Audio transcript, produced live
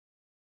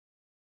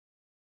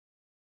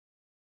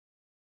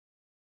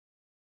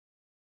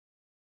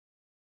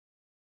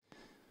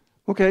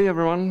Okay,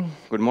 everyone,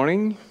 good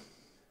morning.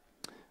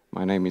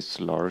 My name is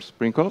Lars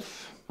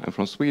Brinkhoff. I'm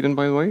from Sweden,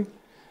 by the way.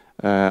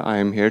 I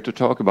am here to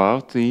talk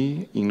about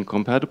the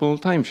Incompatible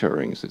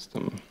Timesharing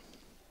System.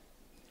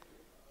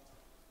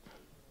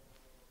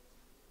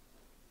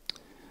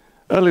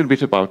 A little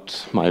bit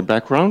about my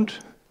background.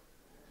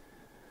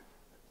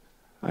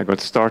 I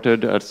got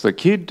started as a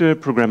kid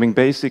programming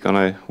BASIC on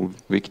a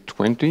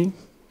VIC-20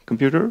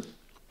 computer.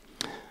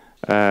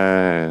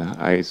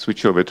 I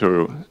switched over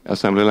to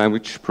assembly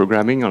language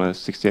programming on a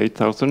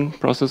 68,000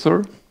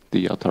 processor,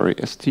 the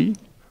Atari ST.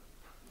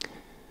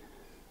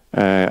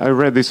 I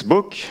read this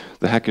book,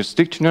 The Hacker's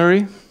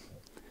Dictionary,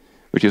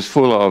 which is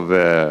full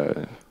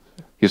of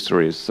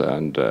histories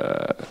and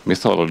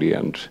mythology,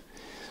 and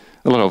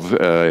a lot of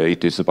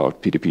it is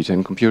about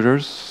PDP-10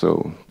 computers,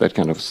 so that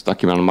kind of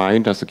stuck in my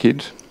mind as a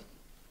kid.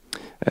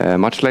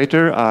 Much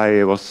later,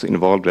 I was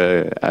involved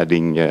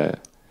adding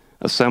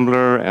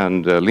assembler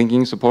and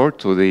linking support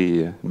to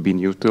the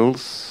GNU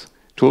tools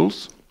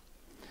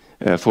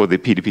for the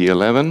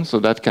PDP-11, so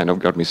that kind of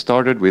got me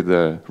started with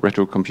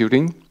retro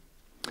computing.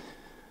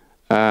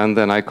 And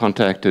then I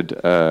contacted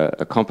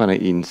a company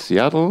in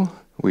Seattle,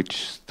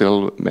 which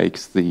still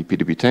makes the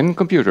PDP-10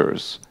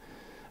 computers,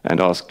 and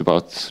asked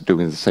about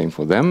doing the same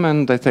for them,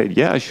 and they said,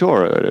 yeah,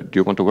 sure, do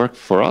you want to work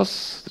for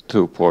us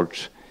to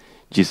port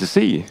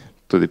GCC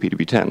to the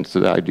PDP-10?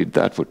 So I did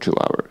that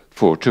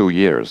for 2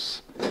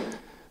 years.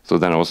 So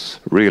then I was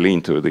really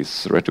into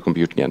this retro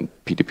computing and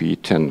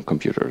PDP-10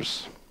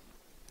 computers.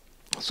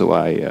 So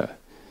I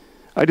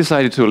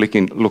decided to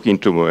look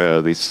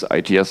into this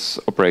ITS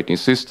operating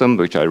system,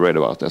 which I read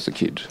about as a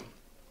kid.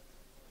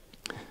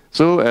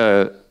 So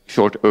a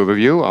short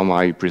overview of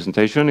my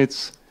presentation.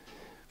 It's,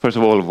 first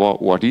of all,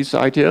 what is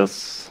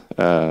ITS,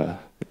 the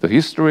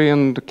history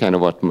and kind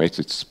of what makes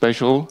it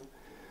special,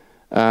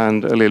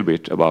 and a little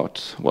bit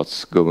about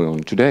what's going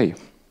on today.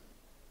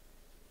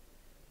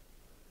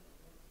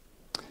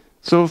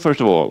 So first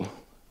of all,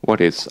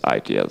 what is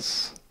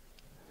ITS?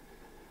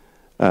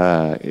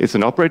 It's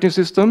an operating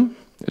system,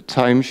 a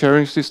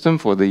time-sharing system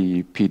for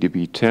the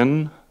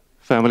PDP-10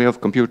 family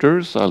of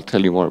computers. I'll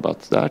tell you more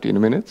about that in a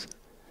minute.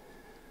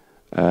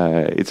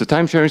 It's a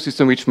time-sharing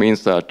system, which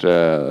means that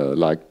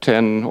like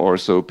 10 or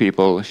so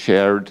people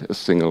shared a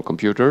single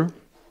computer.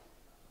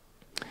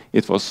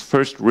 It was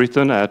first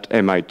written at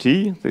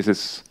MIT. This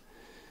is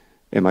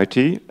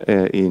MIT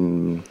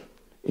in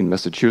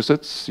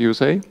Massachusetts,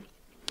 USA.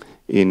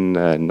 In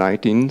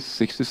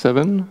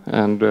 1967,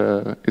 and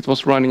it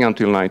was running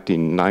until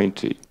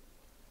 1990.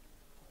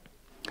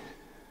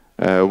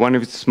 One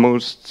of its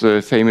most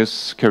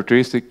famous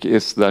characteristics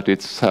is that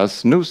it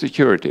has no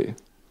security.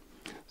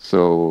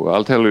 So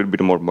I'll tell you a little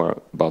bit more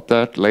about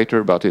that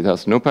later, but it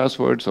has no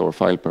passwords or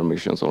file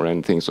permissions or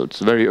anything, so it's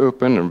very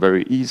open and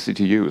very easy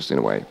to use in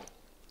a way.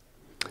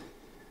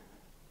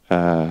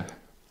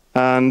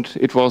 And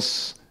it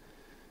was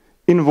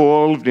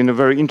involved in a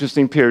very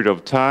interesting period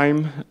of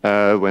time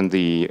when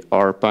the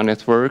ARPA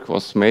network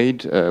was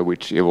made,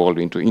 which evolved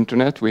into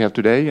internet we have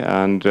today.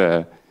 And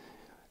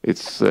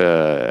it's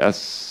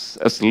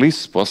as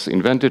Lisp was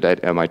invented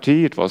at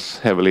MIT, it was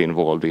heavily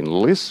involved in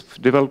Lisp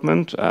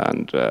development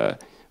and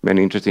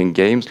many interesting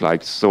games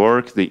like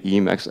Zork, the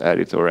Emacs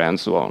editor, and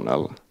so on.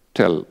 I'll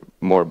tell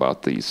more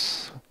about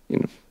these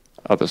in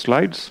other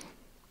slides.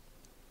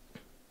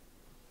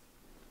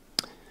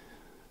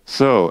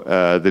 So,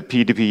 the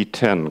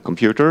PDP-10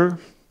 computer,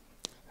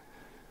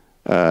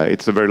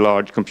 it's a very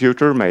large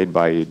computer made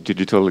by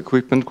Digital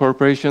Equipment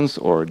Corporations,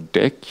 or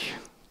DEC.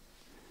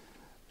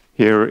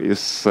 Here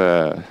is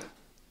a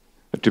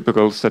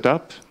typical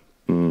setup.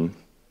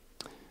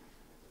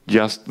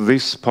 Just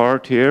this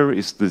part here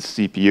is the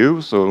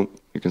CPU, so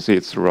you can see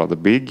it's rather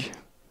big.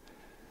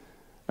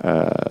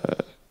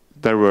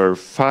 There were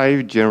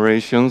 5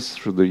 generations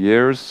through the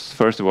years.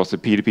 First it was the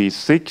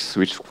PDP-6,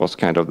 which was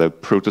kind of the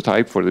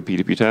prototype for the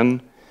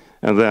PDP-10.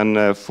 And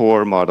then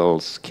 4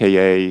 models,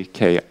 KA,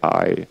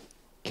 KI,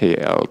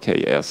 KL,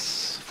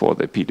 KS for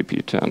the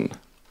PDP-10.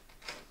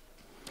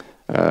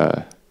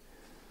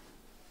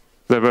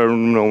 There were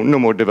no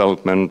more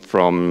development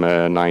from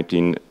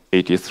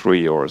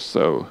 1983 or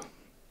so.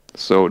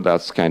 So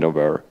that's kind of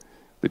where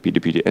the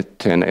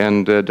PDP-10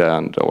 ended,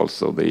 and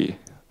also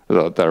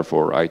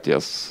therefore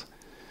ITS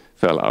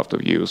fell out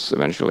of use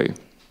eventually.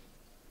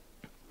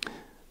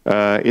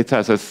 It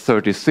has a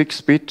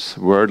 36-bit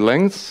word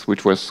length,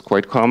 which was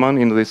quite common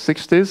in the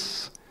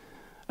 60s.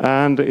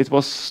 And it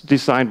was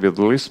designed with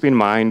Lisp in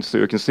mind, so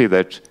you can see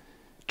that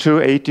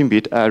 2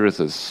 18-bit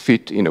addresses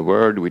fit in a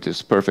word, which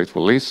is perfect for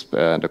Lisp,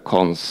 and a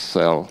cons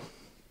cell.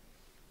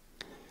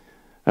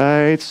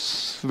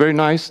 It's very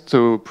nice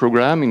to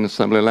program in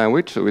assembly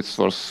language, so it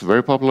was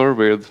very popular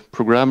with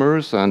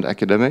programmers and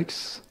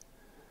academics.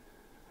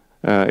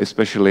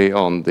 Especially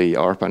on the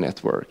ARPA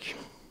network.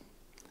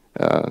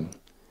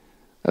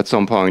 At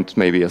some point,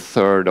 maybe a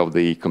third of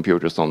the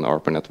computers on the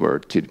ARPA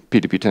network were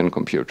PDP-10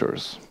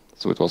 computers.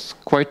 So it was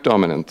quite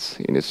dominant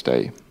in its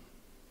day.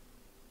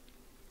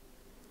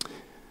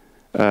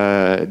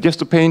 Just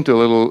to paint a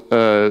little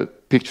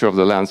picture of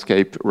the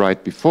landscape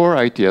right before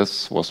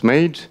ITS was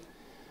made.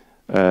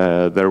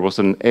 There was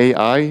an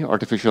AI,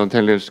 artificial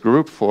intelligence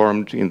group,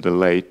 formed in the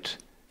late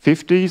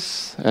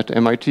 50s at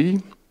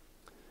MIT,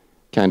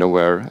 kind of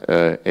where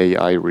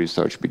AI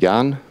research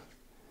began.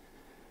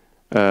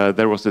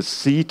 There was a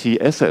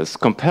CTSS,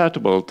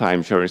 Compatible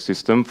Timesharing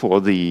System, for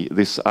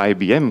this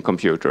IBM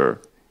computer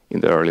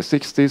in the early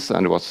 60s,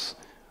 and was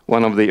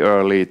one of the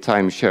early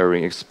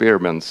time-sharing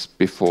experiments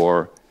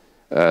before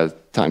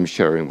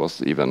time-sharing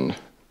was even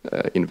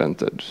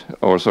invented.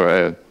 Or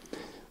sorry,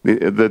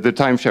 the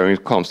time-sharing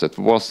concept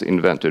was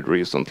invented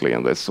recently,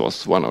 and this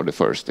was one of the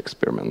first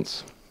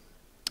experiments.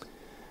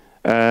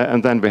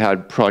 And then we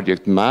had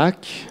Project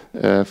Mac,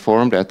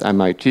 formed at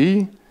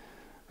MIT,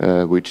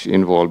 which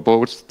involved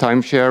both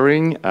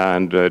time-sharing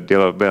and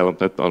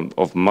development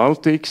of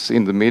multics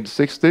in the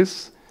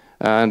mid-60s.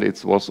 And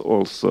it was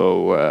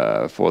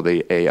also for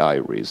the AI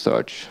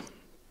research.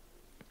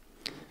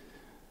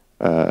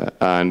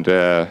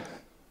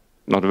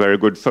 Not a very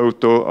good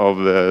photo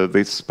of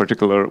this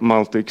particular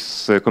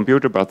multics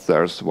computer, but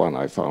there's one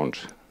I found.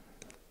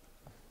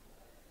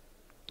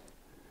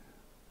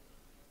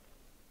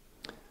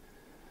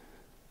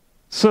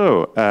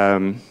 So,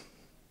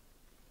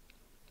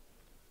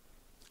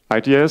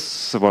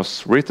 ITS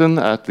was written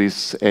at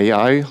this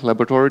AI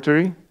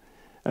laboratory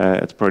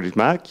at Project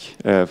Mac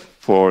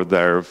for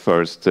their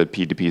first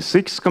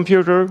PDP-6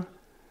 computer.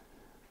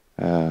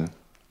 At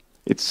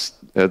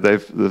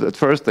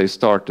first they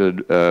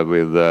started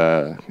with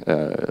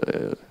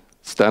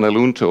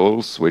standalone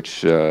tools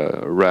which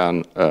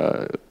ran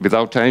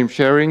without time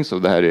sharing, so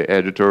they had an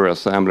editor,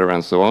 assembler,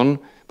 and so on,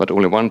 but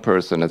only one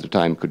person at the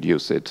time could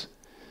use it.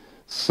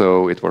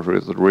 So it was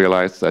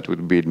realized that it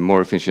would be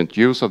more efficient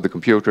use of the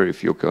computer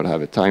if you could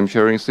have a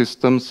time-sharing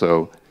system,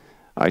 so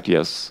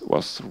ITS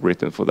was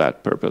written for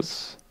that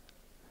purpose.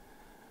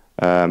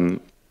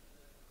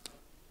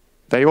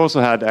 They also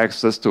had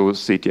access to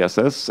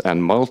CTSS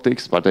and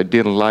multics, but they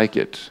didn't like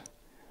it.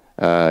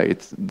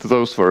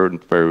 Those were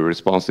very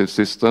responsive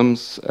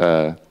systems.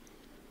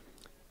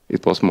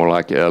 It was more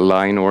like a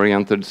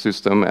line-oriented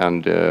system,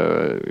 and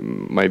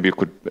maybe you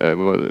could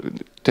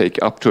take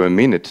up to a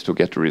minute to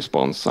get a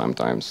response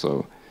sometimes.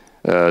 So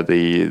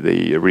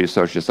the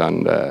researchers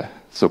and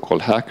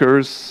so-called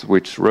hackers,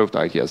 which wrote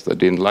ITS, that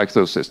didn't like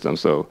those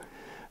systems. So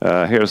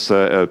here's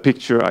a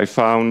picture I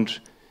found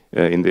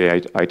in the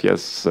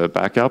ITS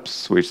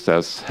backups, which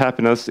says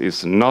happiness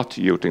is not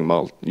using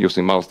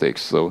multics.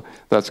 So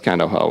that's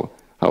kind of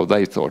how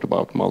they thought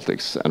about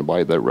multics and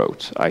why they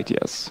wrote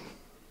ITS.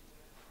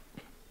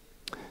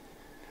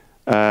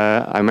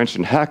 I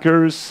mentioned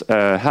hackers.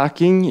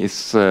 Hacking is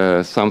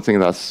something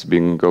that's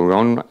been going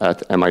on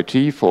at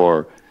MIT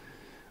for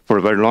a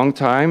very long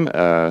time,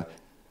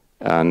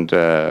 and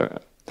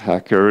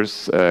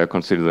hackers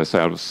consider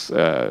themselves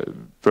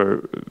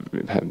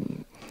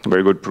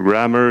very good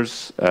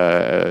programmers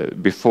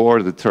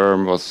before the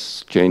term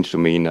was changed to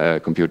mean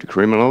computer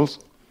criminals.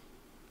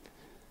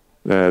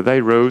 They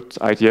wrote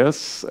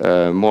ITS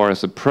more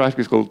as a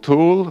practical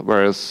tool,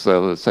 whereas,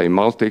 let's say,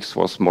 multics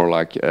was more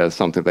like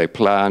something they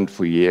planned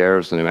for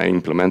years and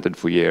implemented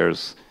for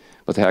years.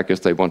 But the hackers,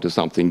 they wanted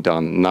something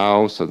done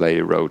now, so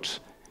they wrote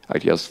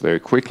ITS very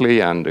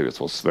quickly, and it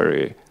was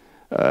very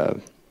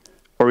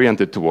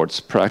oriented towards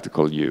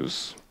practical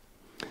use.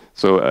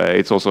 So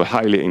it's also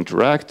highly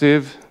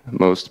interactive.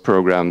 Most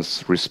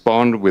programs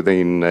respond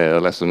within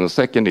less than a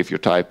second if you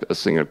type a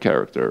single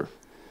character.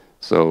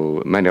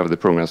 So many of the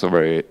programs are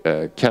very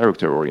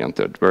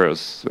character-oriented,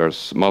 whereas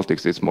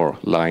multics is more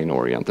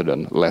line-oriented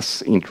and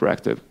less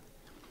interactive.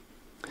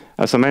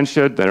 As I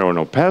mentioned, there are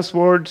no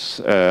passwords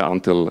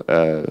until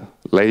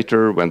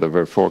later, when they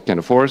were kind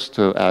of forced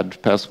to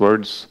add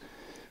passwords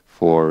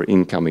for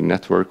incoming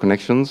network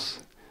connections,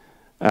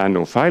 and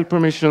no file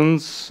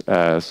permissions.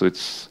 So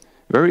it's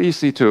very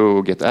easy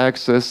to get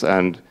access,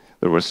 and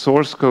there was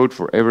source code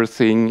for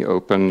everything,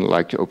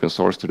 like open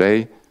source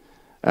today.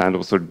 And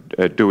also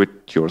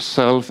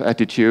do-it-yourself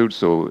attitude.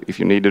 So if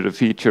you needed a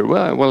feature,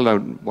 well,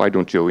 why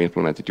don't you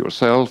implement it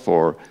yourself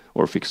or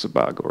fix a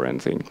bug or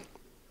anything?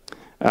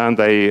 And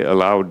they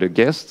allowed the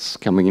guests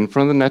coming in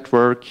from the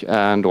network,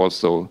 and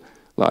also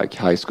like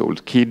high school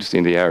kids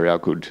in the area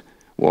could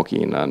walk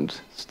in and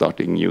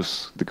starting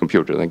use the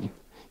computer.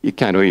 It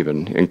kind of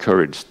even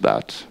encouraged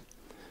that.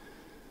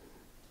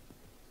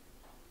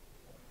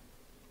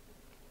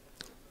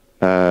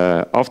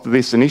 After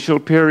this initial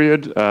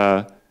period,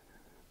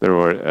 there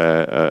were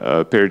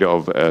a period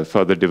of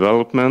further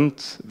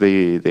development.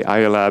 The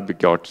ILab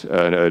got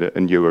a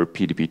newer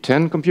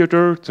PDP-10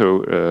 computer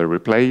to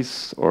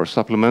replace or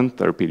supplement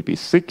their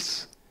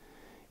PDP-6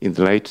 in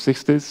the late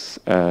 60s.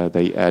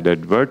 They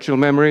added virtual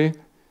memory.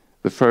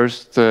 The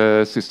first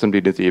system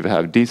didn't even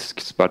have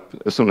disks, but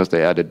as soon as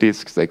they added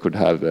disks, they could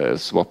have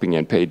swapping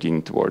and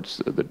paging towards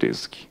the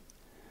disk.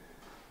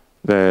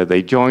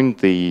 They joined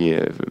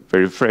the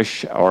very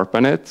fresh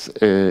ARPANET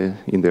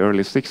in the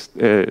early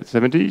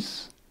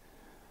 70s.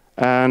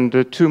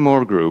 And two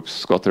more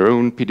groups got their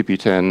own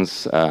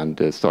PDP-10s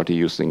and started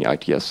using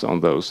ITS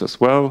on those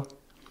as well.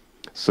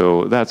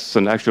 So that's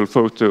an actual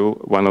photo,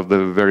 one of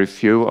the very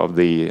few of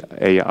the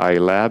AI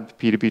lab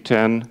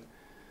PDP-10.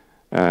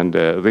 And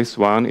this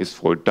one is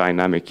for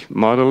dynamic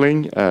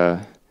modeling,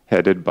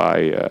 headed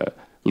by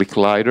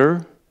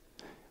Licklider,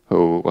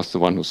 who was the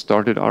one who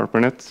started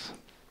ARPANET.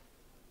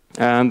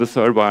 And the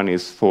third one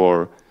is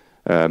for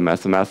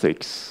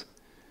mathematics,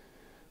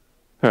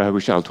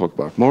 which I'll talk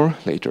about more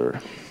later.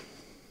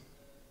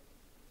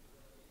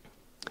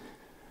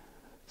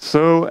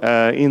 So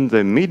in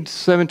the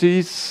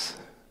mid-70s,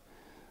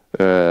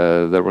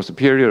 there was a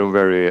period of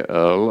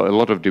a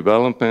lot of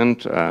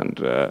development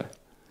and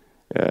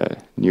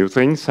new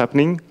things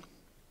happening.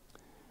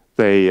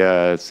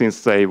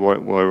 Since they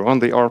were on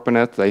the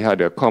ARPANET, they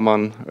had a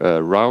common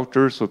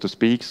router, so to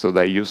speak, so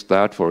they used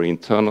that for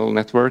internal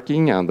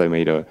networking, and they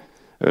made a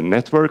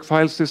network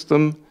file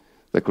system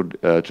that could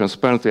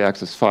transparently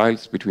access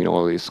files between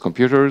all these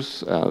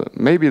computers,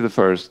 maybe the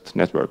first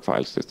network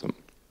file system.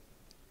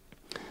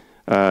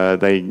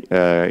 They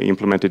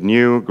implemented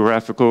new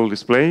graphical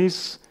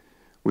displays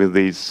with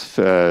these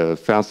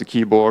fancy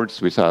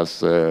keyboards, which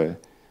has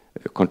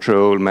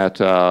control,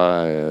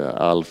 meta,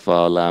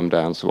 alpha,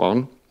 lambda, and so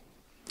on.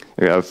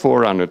 A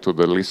forerunner to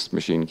the Lisp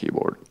machine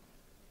keyboard.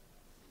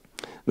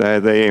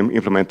 They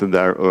implemented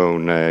their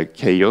own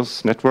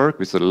chaos network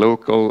with a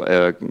local,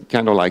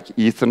 kind of like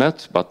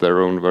Ethernet, but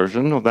their own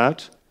version of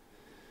that.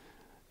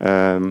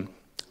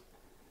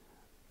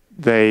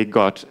 They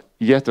got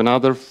yet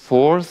another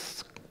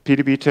fourth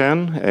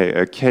PDP-10,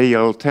 a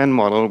KL10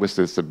 model, which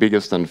is the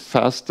biggest and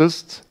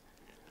fastest,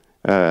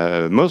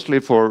 mostly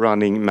for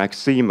running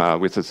Macsyma,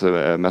 which is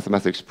a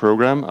mathematics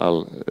program.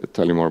 I'll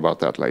tell you more about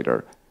that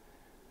later.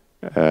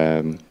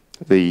 The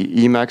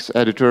Emacs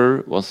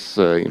editor was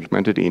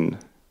implemented in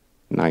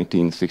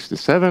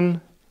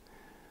 1967,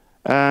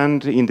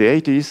 and in the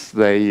 80s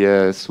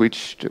they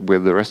switched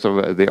with the rest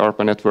of the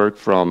ARPA network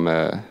from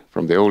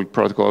the old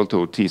protocol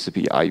to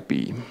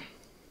TCP/IP.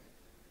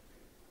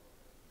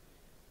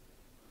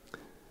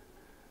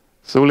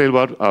 So a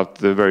little bit about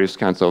the various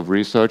kinds of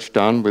research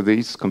done with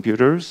these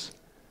computers.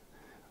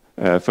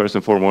 First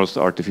and foremost,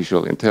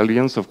 artificial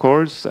intelligence, of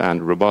course,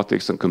 and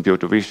robotics and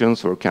computer vision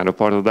were kind of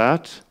part of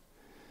that.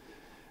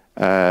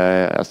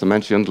 As I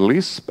mentioned,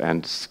 Lisp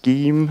and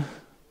Scheme.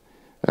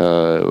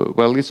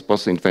 Well, Lisp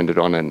was invented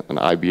on an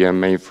IBM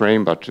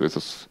mainframe, but it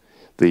was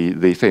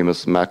the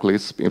famous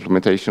Maclisp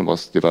implementation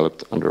was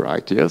developed under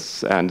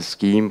ITS, and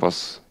Scheme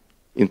was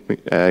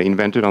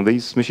invented on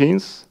these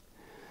machines.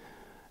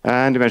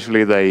 And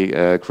eventually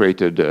they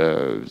created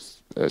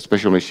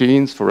special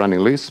machines for running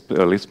Lisp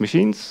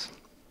machines.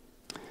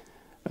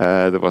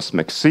 There was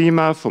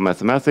Macsyma for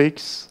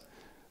mathematics.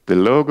 The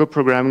Logo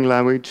programming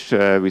language,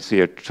 we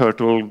see a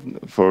turtle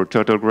for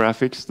turtle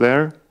graphics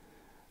there.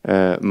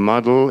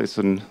 Model is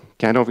a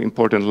kind of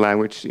important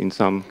language in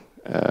some,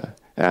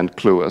 and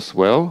Clue as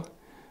well.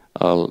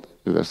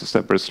 There's a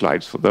separate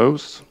slides for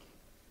those.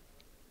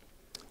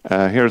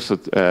 Here's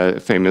a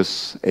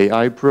famous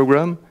AI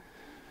program.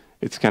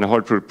 It's kind of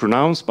hard to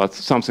pronounce, but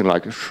something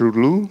like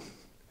SHRDLU.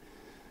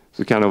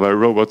 It's kind of a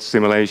robot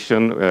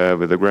simulation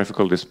with a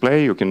graphical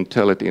display. You can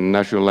tell it in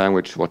natural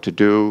language what to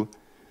do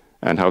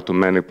and how to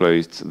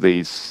manipulate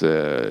these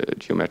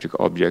geometric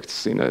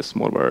objects in a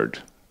small word.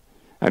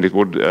 And it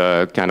would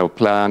kind of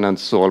plan and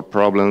solve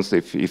problems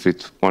if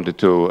it wanted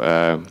to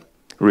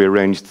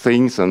rearrange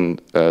things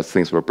and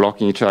things were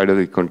blocking each other.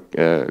 It could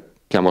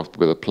come up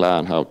with a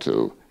plan how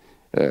to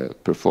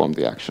perform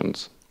the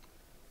actions.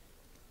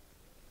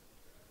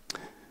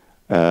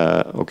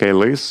 Okay,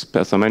 Lisp,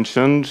 as I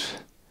mentioned,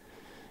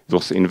 it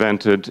was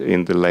invented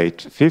in the late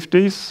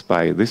 50s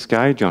by this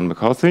guy, John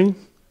McCarthy,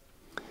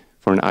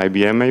 for an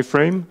IBM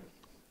mainframe.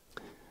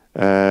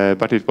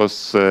 But it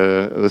was,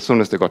 as soon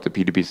as they got the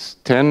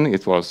PDP-10,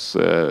 it was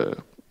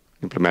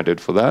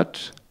implemented for that.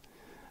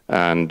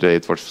 And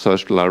it was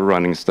first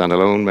running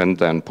standalone and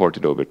then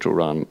ported over to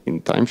run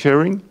in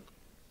timesharing.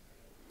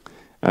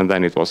 And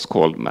then it was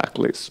called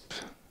Maclisp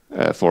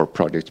for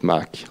Project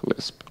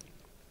Maclisp.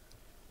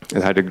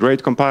 It had a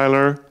great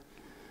compiler.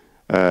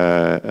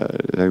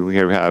 Here we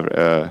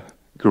have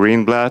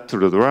Greenblatt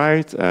to the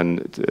right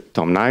and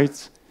Tom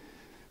Knight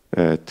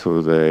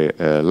to the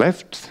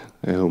left,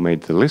 who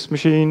made the Lisp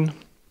machine.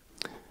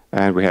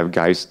 And we have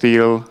Guy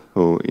Steele,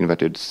 who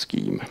invented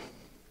Scheme.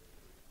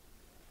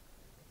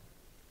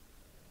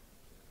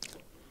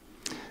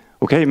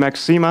 Okay,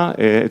 Macsyma,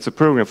 it's a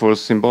program for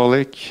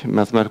symbolic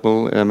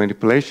mathematical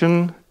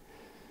manipulation,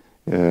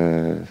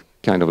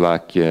 kind of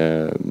like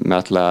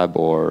MATLAB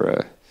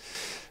or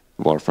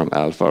Wolfram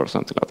Alpha or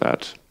something like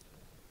that.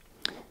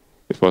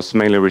 It was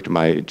mainly written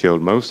by Joel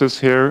Moses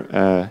here.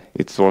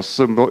 It was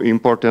so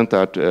important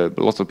that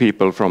lots of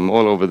people from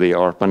all over the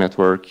ARPA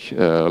network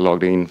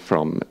logged in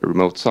from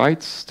remote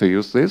sites to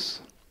use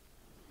this.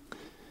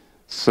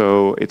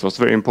 So it was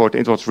very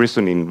important. It was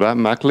written in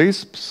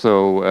Maclisp,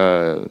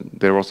 so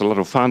there was a lot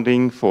of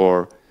funding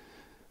for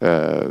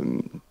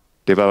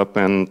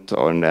development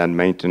and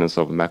maintenance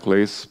of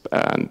Maclisp,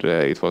 and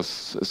it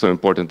was so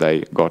important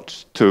they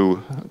got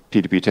 2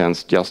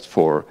 PDP-10s just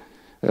for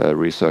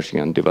researching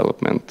and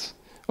development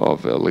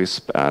of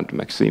Lisp and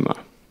Macsyma.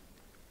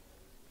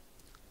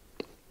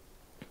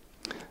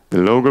 The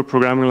logo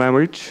programming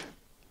language,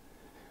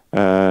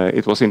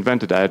 it was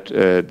invented at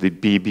the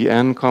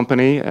BBN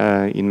company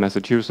in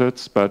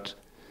Massachusetts, but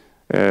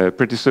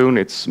pretty soon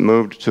it's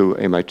moved to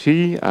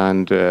MIT,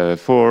 and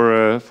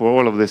for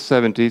all of the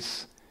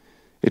 70s,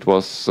 it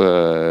was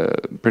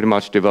pretty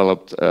much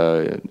developed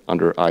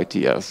under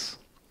ITS.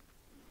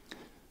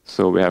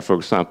 So we have, for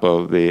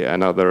example,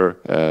 another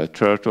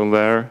turtle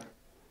there,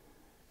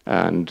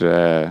 and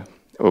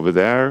over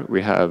there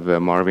we have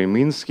Marvin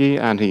Minsky,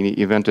 and he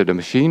invented a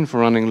machine for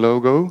running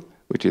logo,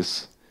 which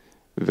is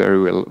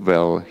very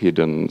well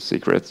hidden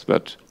secret,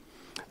 but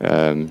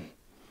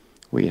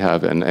we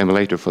have an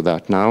emulator for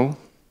that now.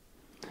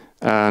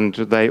 And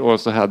they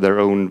also had their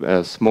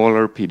own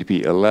smaller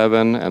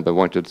PDP-11, and they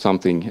wanted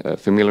something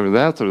familiar with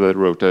that, so they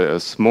wrote a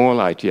small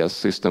ITS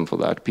system for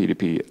that,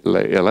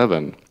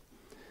 PDP-11.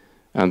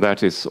 And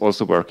that is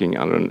also working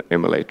on an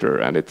emulator,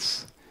 and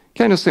it's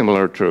kind of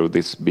similar to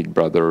this big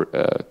brother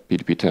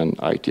PDP-10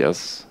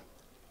 ITS.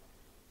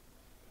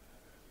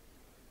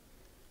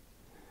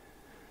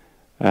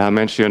 I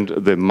mentioned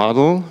the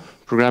model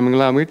programming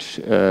language.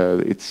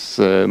 Its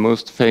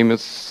most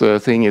famous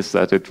thing is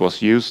that it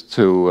was used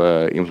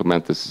to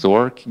implement the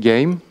Zork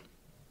game.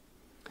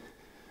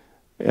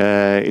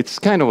 It's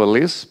kind of a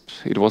Lisp.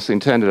 It was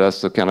intended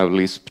as a kind of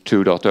Lisp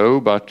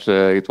 2.0, but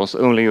it was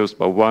only used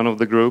by one of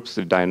the groups,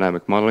 the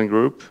dynamic modeling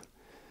group.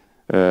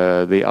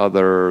 The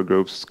other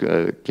groups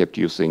kept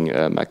using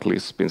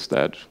Maclisp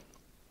instead.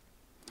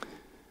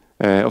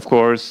 Of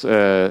course,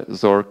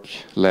 Zork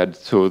led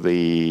to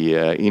the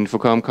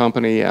Infocom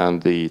company and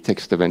the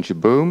text adventure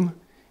boom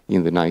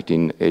in the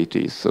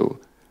 1980s, so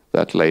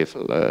that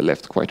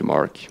left quite a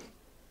mark.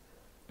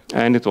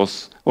 And it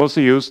was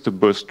also used to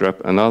bootstrap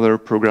another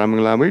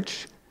programming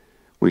language,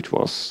 which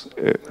was,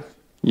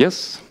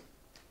 yes?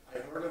 I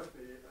heard of the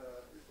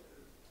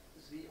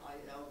ZIL,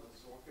 the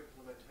Zork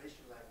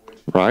implementation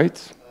language. Right.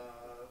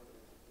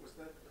 Was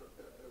that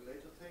a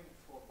later thing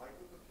for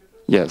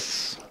microcomputers?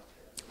 Yes.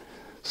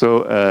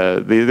 So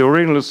the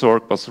original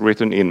Zork was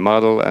written in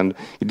model, and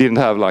it didn't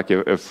have like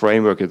a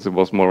framework. It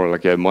was more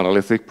like a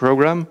monolithic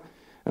program.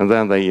 And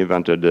then they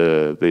invented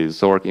the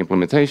Zork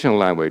implementation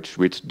language,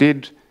 which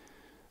did,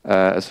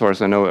 as far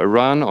as I know, a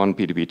run on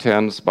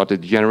PDP-10s, but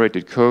it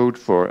generated code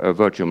for a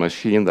virtual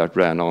machine that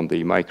ran on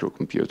the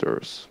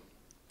microcomputers.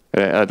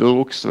 It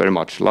looks very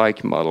much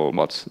like model,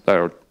 but they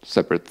are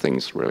separate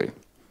things, really.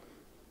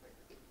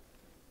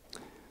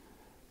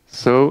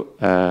 So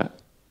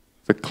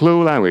the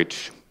Clue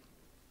language.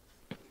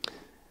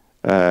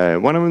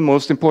 One of the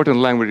most important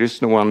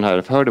languages no one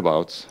had heard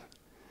about.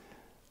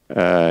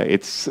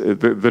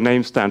 The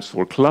name stands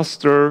for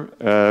cluster,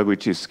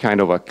 which is kind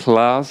of a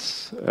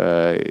class.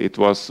 It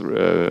was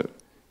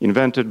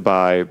invented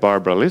by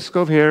Barbara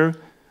Liskov here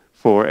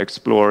for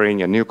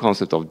exploring a new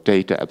concept of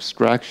data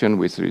abstraction,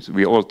 which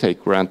we all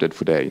take granted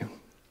today.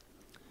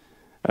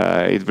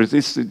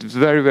 It's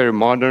very, very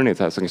modern. It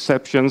has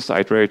exceptions,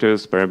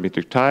 iterators,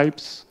 parametric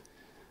types.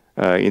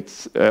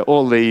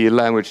 All the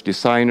language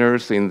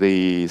designers in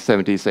the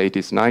 70s,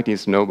 80s,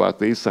 90s know about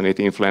this, and it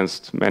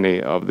influenced many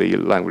of the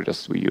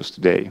languages we use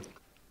today.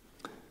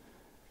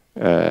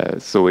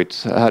 So it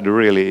had a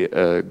really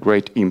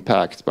great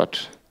impact,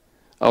 but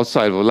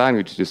outside of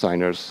language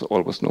designers,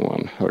 almost no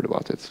one heard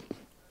about it.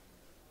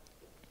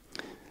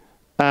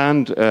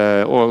 And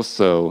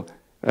also,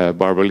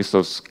 Barbara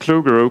Listov's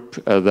Clue group,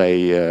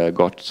 they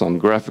got some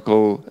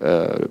graphical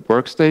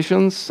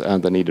workstations,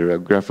 and they needed a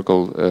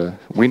graphical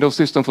window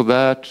system for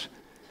that.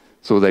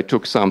 So they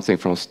took something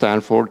from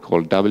Stanford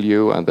called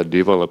W, and they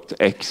developed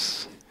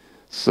X.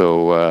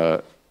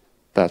 So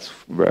that's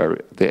where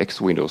the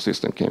X window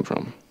system came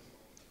from.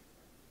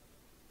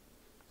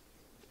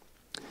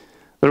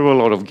 There were a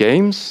lot of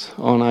games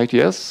on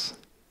ITS.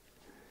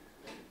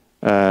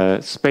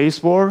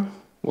 Space War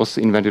was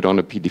invented on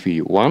a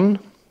PDP-1.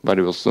 But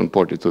it was soon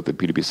ported to the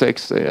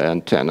PDP-6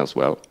 and 10 as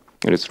well.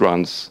 And it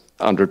runs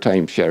under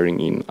time sharing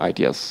in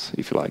ITS,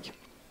 if you like.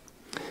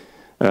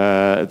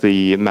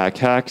 The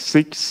MacHack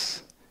VI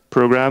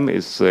program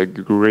is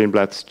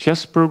Greenblatt's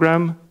chess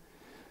program.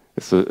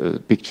 It's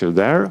a picture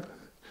there.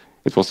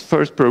 It was the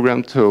first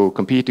program to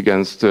compete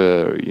against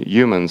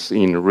humans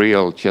in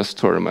real chess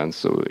tournaments,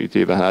 so it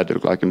even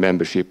had like a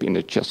membership in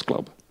a chess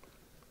club.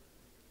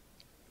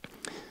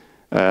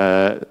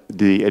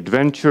 The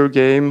adventure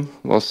game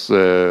was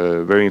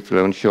very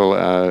influential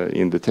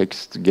in the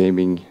text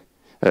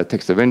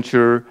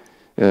adventure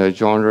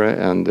genre,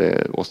 and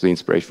was the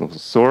inspiration for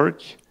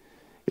Zork.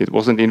 It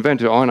wasn't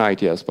invented on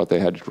ITS, but they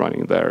had it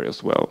running there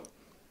as well.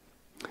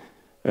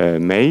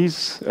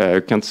 Maze,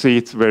 you can see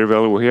it very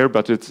well over here,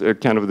 but it's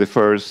kind of the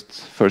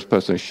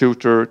first-person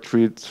shooter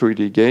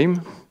 3D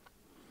game.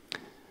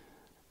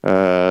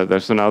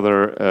 There's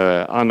another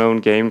unknown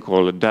game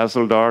called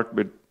Dazzle Dart,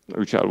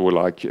 which I would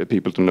like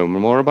people to know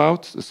more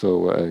about,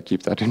 so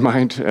keep that in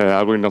mind.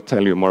 I will not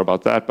tell you more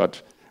about that,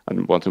 but I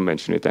want to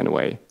mention it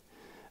anyway.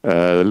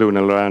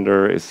 Lunar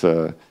Lander is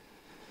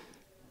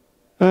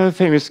A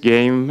famous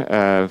game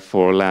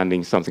for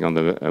landing something on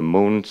the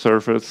moon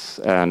surface,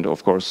 and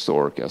of course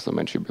Zork, as I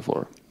mentioned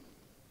before.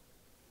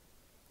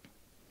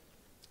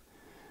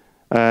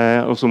 I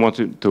also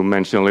want to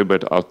mention a little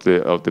bit of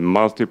the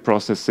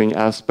multiprocessing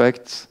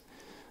aspects.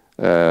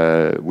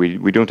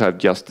 We don't have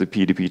just the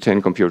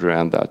PDP-10 computer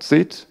and that's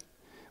it.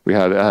 We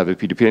have a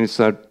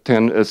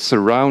PDP-10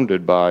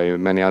 surrounded by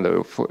many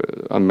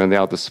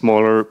other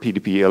smaller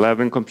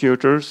PDP-11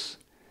 computers.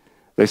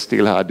 They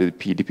still had the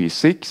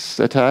PDP-6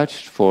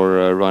 attached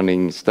for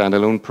running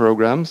standalone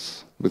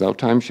programs without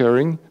time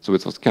sharing. So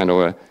it was kind of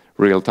a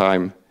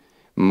real-time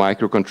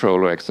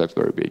microcontroller, except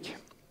very big.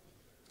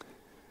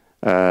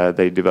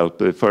 They developed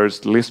the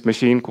first Lisp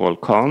machine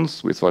called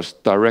Cons, which was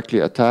directly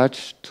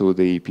attached to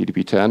the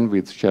PDP-10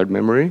 with shared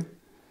memory.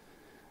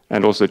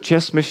 And also a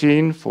chess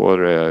machine for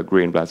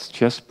Greenblatt's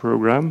chess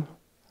program.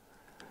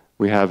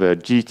 We have a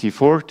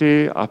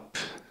GT40 up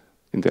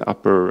in the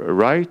upper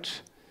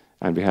right,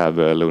 and we have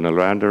a lunar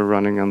lander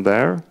running on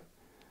there.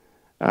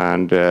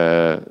 And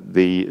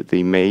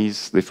the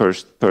Maze, the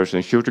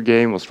first-person shooter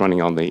game, was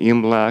running on the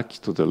IMLAC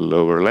to the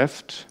lower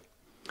left.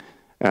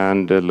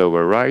 And the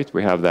lower right,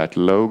 we have that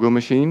logo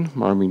machine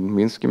Marvin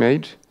Minsky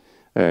made.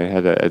 It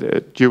had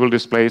a dual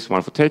displays,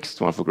 one for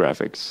text, one for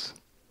graphics.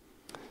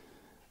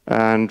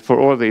 And for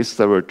all this,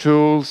 there were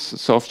tools,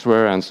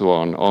 software, and so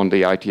on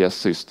the ITS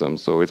system.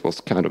 So it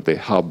was kind of the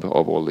hub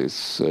of all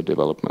this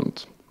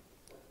development.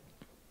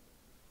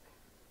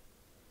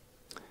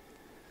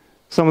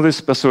 Some of the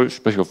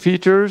special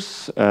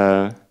features.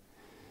 One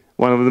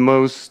of the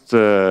most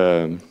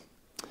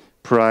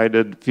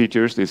prided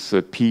features is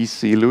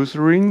PC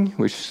loosering,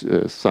 which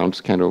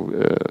sounds kind of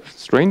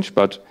strange,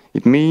 but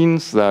it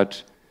means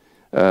that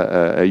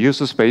a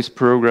user space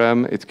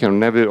program, it can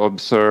never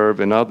observe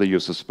another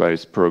user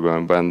space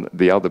program when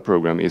the other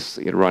program is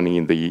running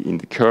in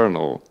the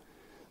kernel.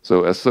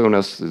 So as soon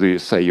as you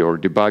say you're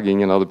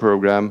debugging another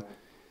program,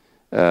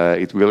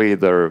 it will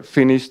either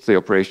finish the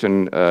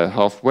operation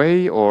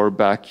halfway or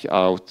back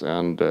out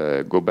and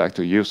go back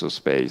to user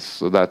space.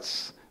 So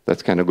that's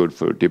kind of good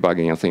for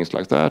debugging and things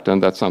like that,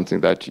 and that's something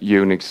that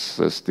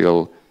Unix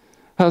still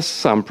has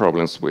some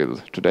problems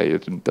with today.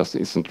 It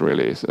isn't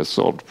really a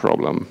solved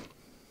problem.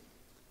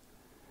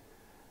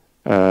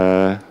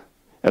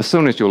 As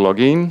soon as you log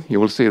in, you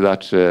will see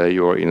that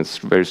you're in a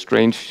very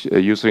strange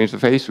user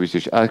interface, which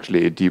is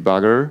actually a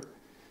debugger,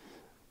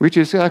 which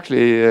is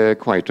actually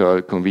quite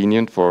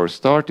convenient for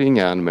starting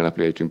and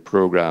manipulating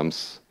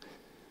programs.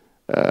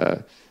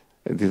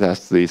 It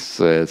has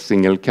this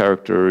single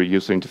character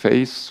user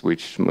interface,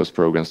 which most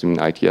programs in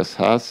ITS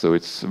has, so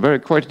it's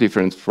quite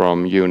different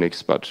from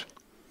Unix, but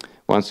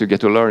once you get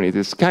to learn it,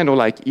 it's kind of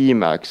like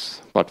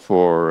Emacs, but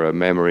for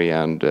memory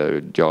and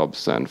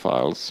jobs and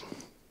files.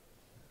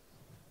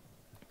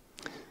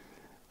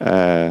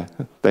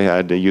 They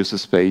had the user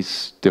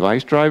space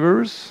device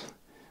drivers,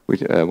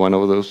 which one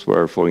of those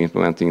were for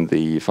implementing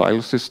the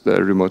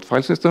remote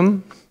file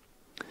system.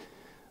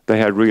 They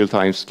had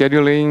real-time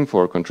scheduling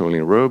for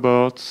controlling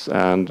robots,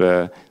 and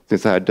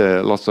since they had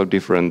lots of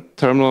different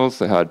terminals,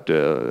 they had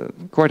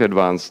quite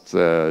advanced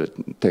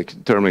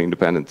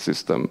terminal-independent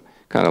system,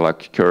 kind of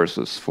like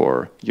cursors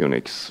for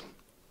Unix.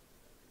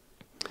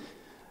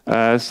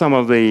 Some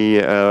of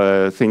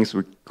the things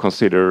we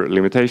consider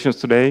limitations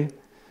today.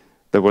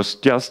 There was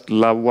just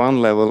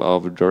one level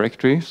of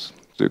directories,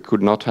 so you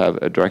could not have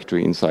a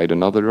directory inside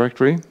another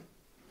directory.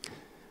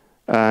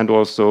 And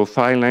also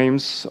file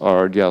names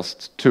are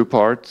just 2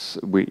 parts,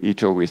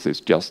 each of which is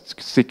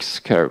just 6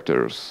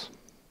 characters.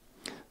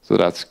 So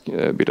that's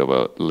a bit of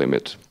a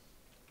limit.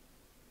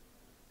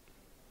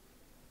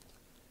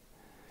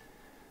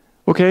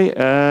 Okay,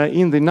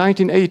 in the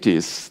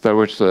 1980s, there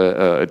was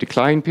a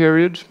decline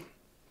period.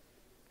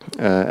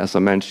 As I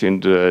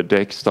mentioned,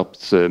 DEC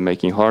stopped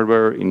making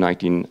hardware in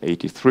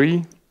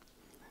 1983.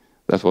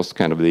 That was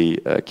kind of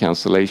the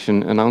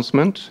cancellation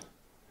announcement.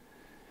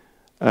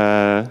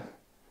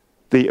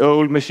 The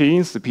old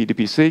machines, the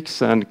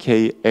PDP-6 and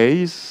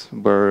KAs,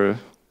 were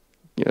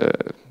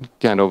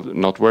kind of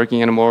not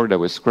working anymore. They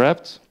were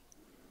scrapped.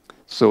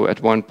 So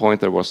at one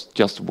point, there was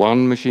just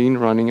one machine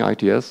running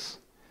ITS.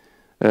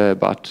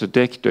 But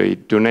DEC, they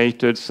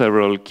donated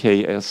several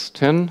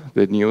KS-10,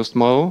 the newest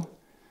model,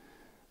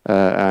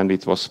 and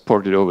it was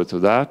ported over to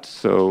that.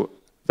 So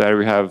there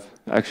we have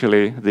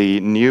actually the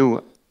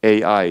new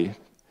AI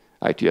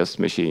ITS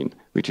machine,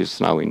 which is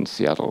now in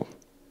Seattle.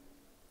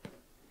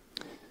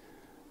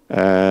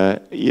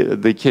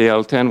 The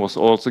KL-10 was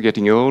also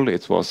getting old.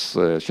 It was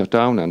shut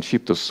down and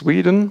shipped to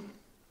Sweden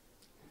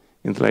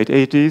in the late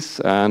 80s,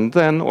 and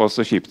then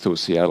also shipped to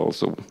Seattle.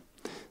 So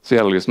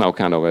Seattle is now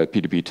kind of a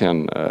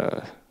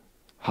PDP-10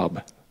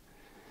 hub.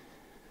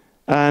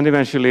 And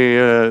eventually,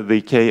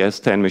 the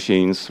KS-10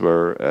 machines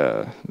were,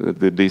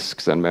 the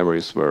disks and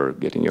memories were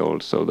getting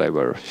old, so they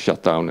were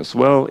shut down as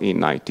well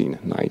in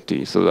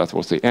 1990. So that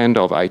was the end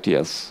of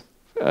ITS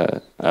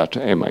at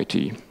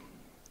MIT.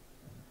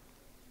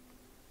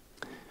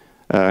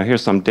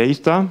 Here's some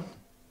data.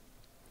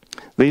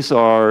 These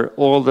are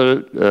all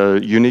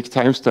the unique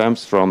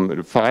timestamps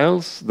from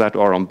files that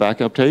are on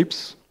backup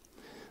tapes.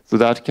 So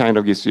that kind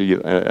of gives you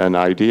an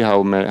idea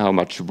how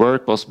much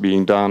work was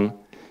being done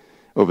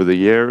over the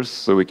years.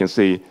 So we can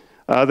see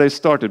they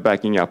started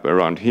backing up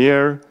around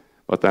here,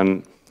 but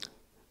then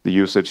the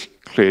usage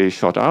clearly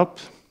shot up.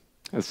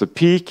 It's a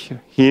peak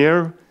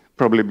here,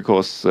 probably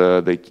because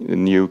the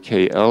new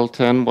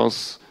KL10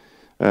 was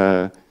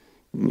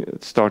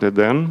started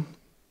then.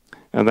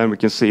 And then we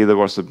can see there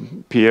was a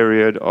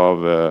period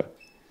of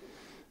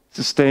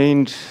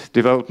sustained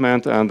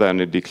development and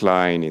then a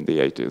decline in the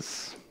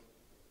 80s.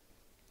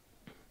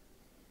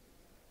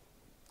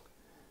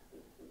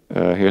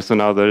 Here's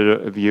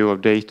another view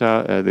of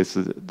data. This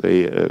is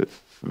the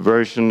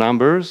version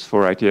numbers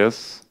for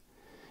ITS.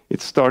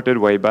 It started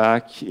way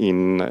back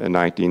in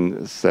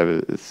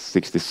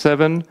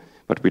 1967,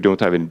 but we don't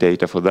have any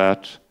data for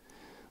that.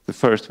 The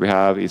first we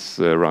have is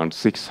around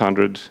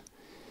 600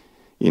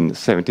 in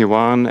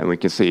 71, and we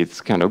can see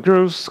it kind of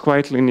grows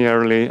quite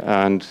linearly,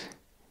 and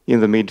in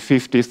the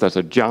mid-50s there's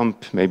a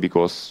jump, maybe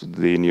because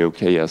the new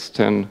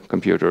KS10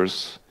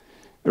 computers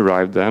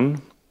arrived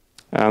then,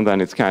 and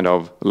then it's kind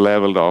of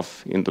leveled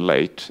off in the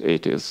late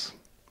 80s.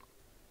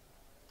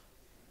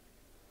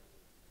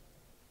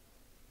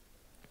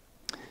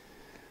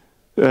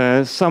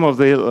 Some of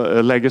the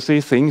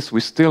legacy things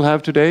we still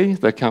have today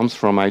that comes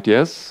from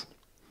ITS.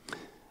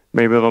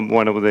 Maybe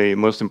one of the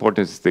most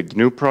important is the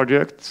GNU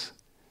Project.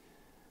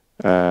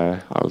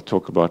 I'll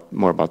talk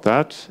more about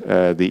that.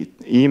 The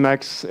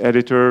Emacs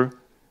editor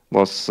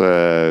was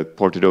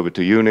ported over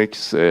to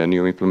Unix, a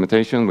new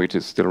implementation, which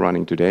is still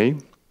running today.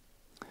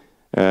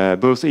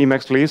 Both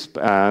Emacs Lisp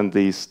and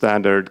the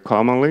standard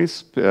common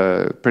Lisp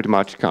pretty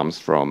much comes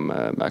from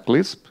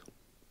Maclisp.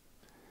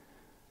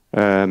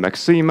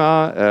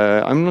 Macsyma,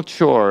 I'm not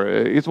sure.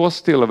 It was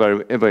still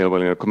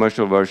available in a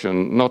commercial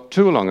version not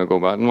too long ago,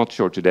 but I'm not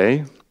sure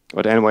today.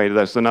 But anyway,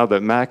 there's another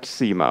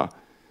Macsyma,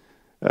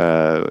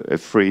 a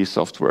free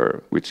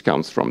software which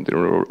comes from the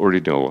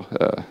original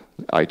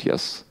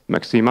ITS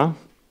Macsyma.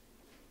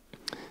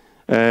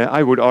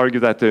 I would argue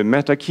that the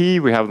meta key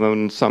we have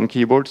on some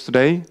keyboards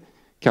today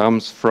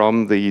comes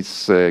from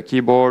these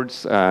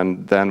keyboards,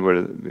 and then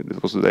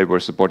they were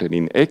supported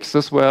in X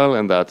as well,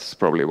 and that's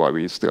probably why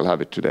we still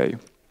have it today.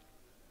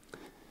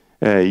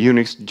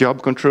 Unix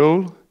job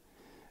control.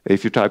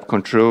 If you type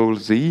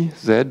Control-Z,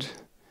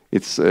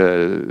 it's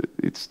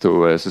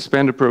to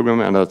suspend a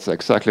program, and that's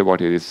exactly what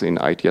it is in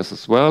ITS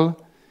as well.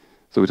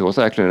 So it was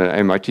actually an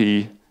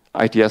MIT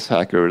ITS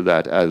hacker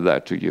that added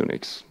that to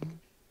Unix.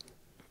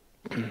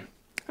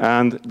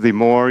 And the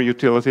more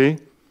utility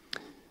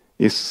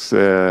is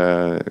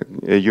a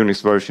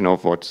Unix version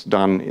of what's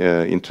done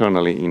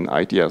internally in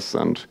ITS,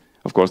 and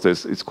of course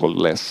it's called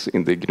less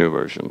in the GNU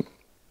version.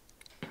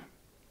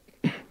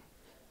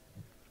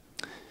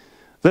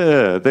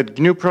 The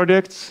GNU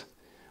project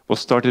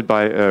was started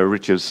by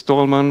Richard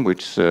Stallman,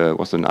 which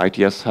was an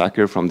ITS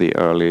hacker from the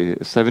early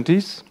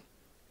 70s.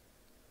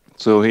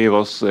 So he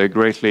was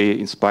greatly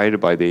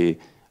inspired by the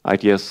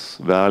ITS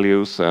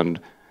values and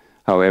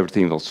how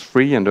everything was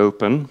free and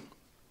open.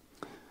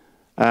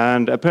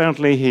 And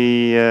apparently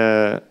he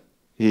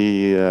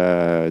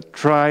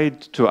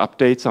tried to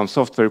update some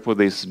software for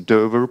this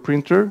Dover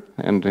printer,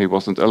 and he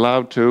wasn't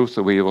allowed to,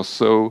 so he was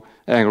so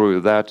angry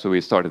with that, so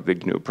he started the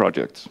GNU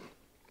project.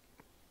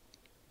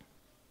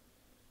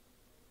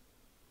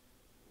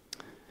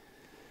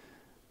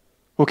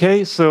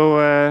 Okay, so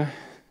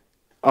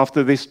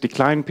after this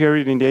decline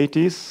period in the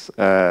 80s,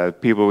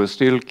 people were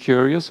still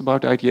curious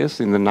about ITS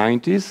in the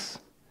 90s.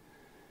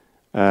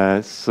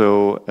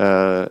 So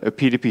a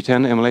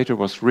PDP-10 emulator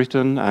was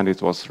written, and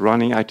it was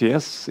running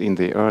ITS in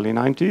the early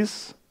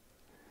 90s.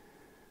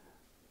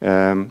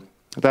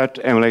 That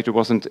emulator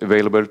wasn't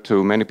available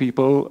to many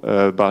people,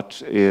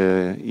 but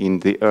in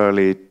the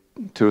early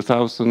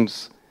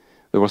 2000s,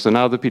 there was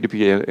another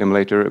PDP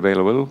emulator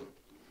available,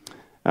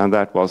 and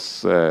that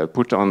was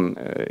put on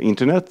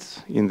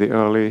internet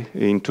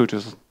in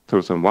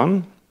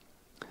 2001.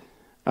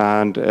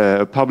 And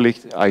a public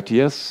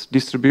ITS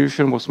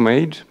distribution was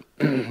made.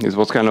 It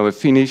was kind of a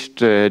finished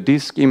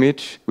disk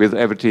image with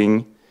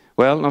everything,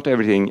 well, not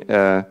everything.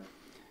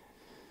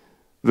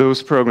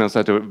 Those programs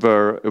that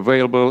were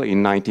available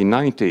in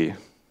 1990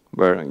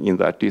 were in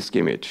that disk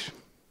image.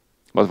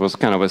 But it was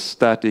kind of a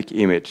static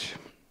image,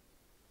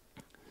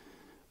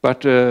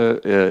 but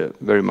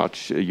very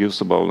much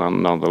usable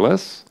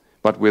nonetheless,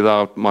 but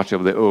without much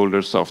of the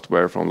older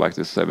software from like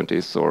the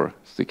 70s or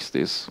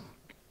 60s.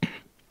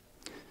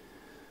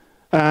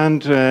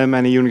 And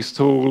many Unix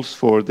tools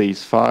for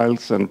these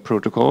files and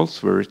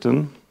protocols were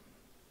written.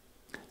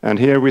 And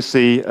here we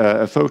see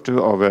a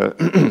photo of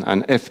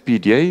an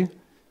FPGA,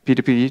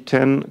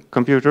 PDP-10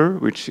 computer,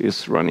 which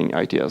is running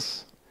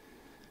ITS.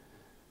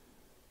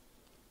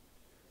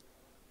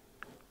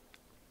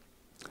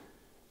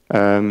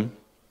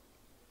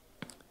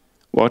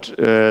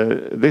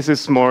 This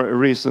is more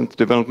recent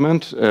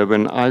development.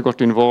 When I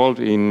got involved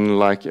in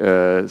like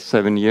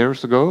 7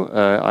 years ago,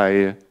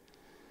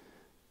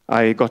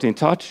 I got in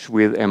touch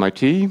with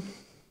MIT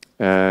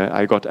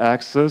I got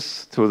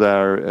access to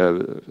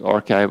their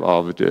archive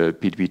of the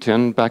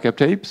PDP-10 backup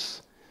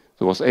tapes.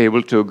 So I was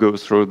able to go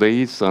through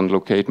these and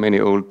locate many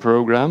old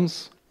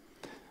programs.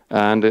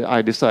 And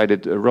I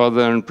decided,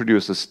 rather than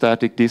produce a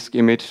static disk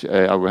image,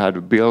 I would have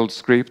a build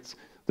script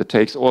that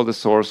takes all the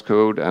source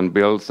code and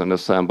builds and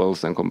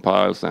assembles and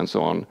compiles and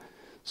so on,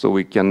 so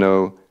we can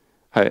know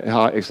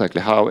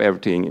exactly how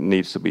everything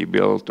needs to be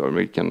built, or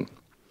we can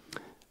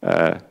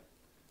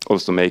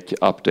also make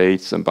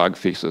updates and bug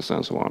fixes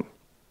and so on.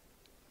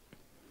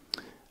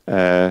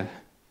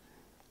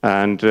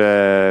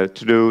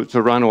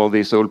 To run all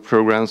these old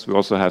programs, we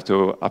also have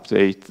to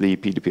update the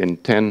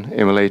PDP-10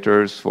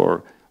 emulators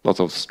for lots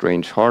of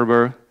strange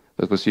hardware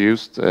that was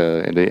used.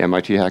 The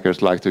MIT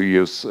hackers like to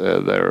use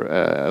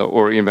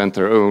or invent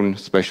their own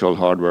special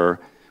hardware,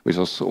 which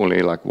was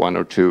only like 1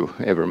 or 2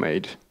 ever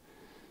made.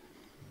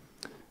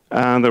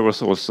 And there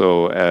was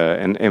also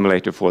an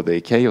emulator for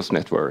the Chaos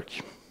network.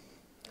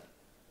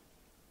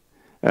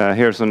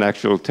 Here's an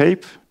actual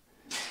tape,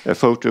 a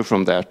photo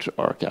from that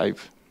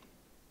archive.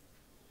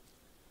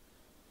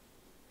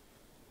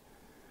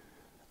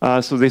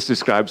 So this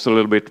describes a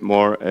little bit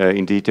more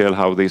in detail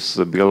how this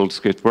build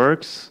script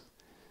works.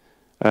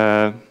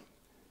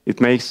 It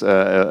makes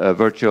a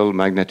virtual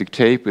magnetic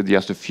tape with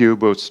just a few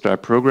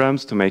bootstrap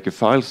programs to make a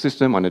file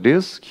system on a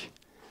disk.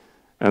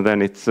 And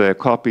then it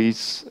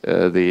copies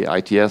the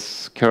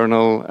ITS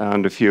kernel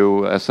and a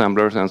few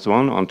assemblers and so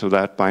on onto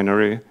that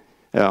binary,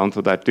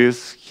 onto that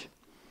disk.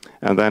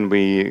 And then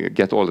we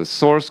get all the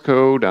source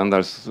code, and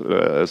there's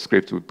a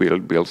script which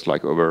builds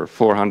like over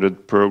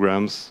 400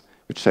 programs,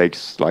 which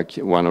takes like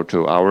 1 or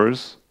 2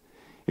 hours.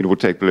 It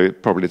would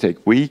probably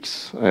take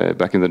weeks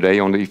back in the day,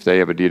 only if they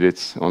ever did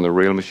it on a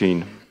real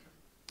machine.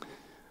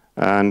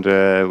 And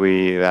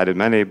we added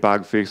many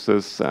bug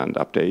fixes and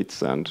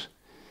updates, and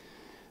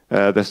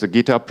there's a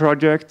GitHub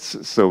project,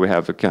 so we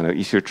have a kind of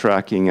issue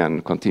tracking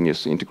and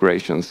continuous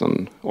integrations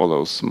on all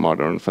those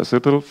modern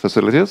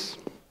facilities.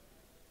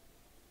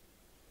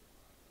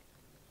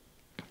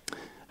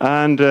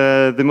 And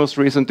the most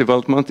recent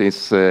development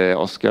is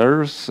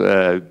Oscar's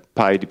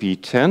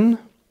PyDP-10,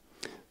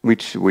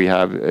 which we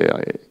have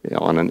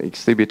on an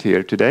exhibit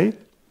here today.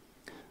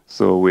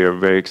 So we are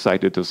very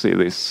excited to see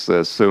this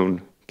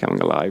soon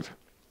coming alive.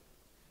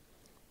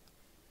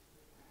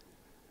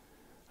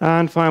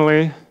 And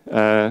finally,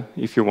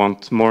 if you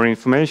want more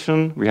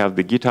information, we have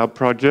the GitHub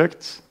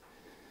project.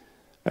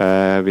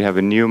 We have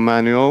a new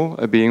manual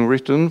being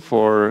written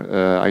for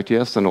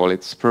ITS and all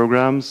its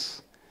programs.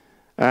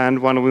 And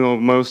one of the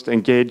most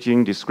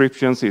engaging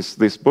descriptions is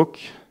this book,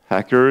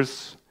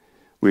 Hackers,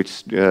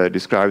 which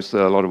describes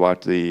a lot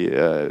about the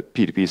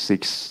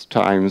PDP-6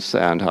 times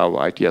and how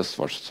ITS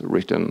was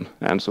written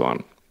and so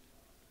on.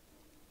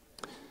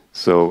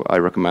 So I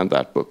recommend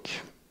that book.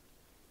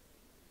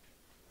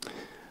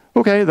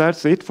 Okay,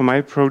 that's it for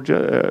my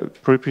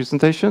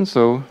presentation.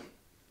 So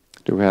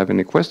do we have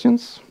any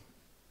questions?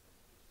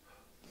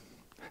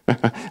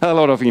 A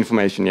lot of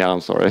information, yeah,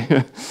 I'm sorry.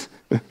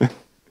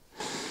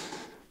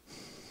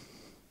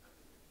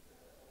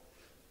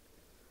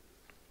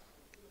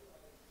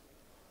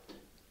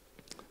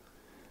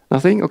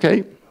 Nothing?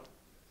 Okay.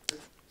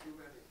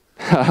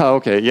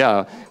 Okay,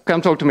 yeah.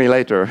 Come talk to me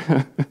later.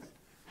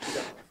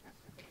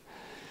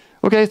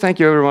 Okay, thank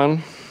you,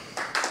 everyone.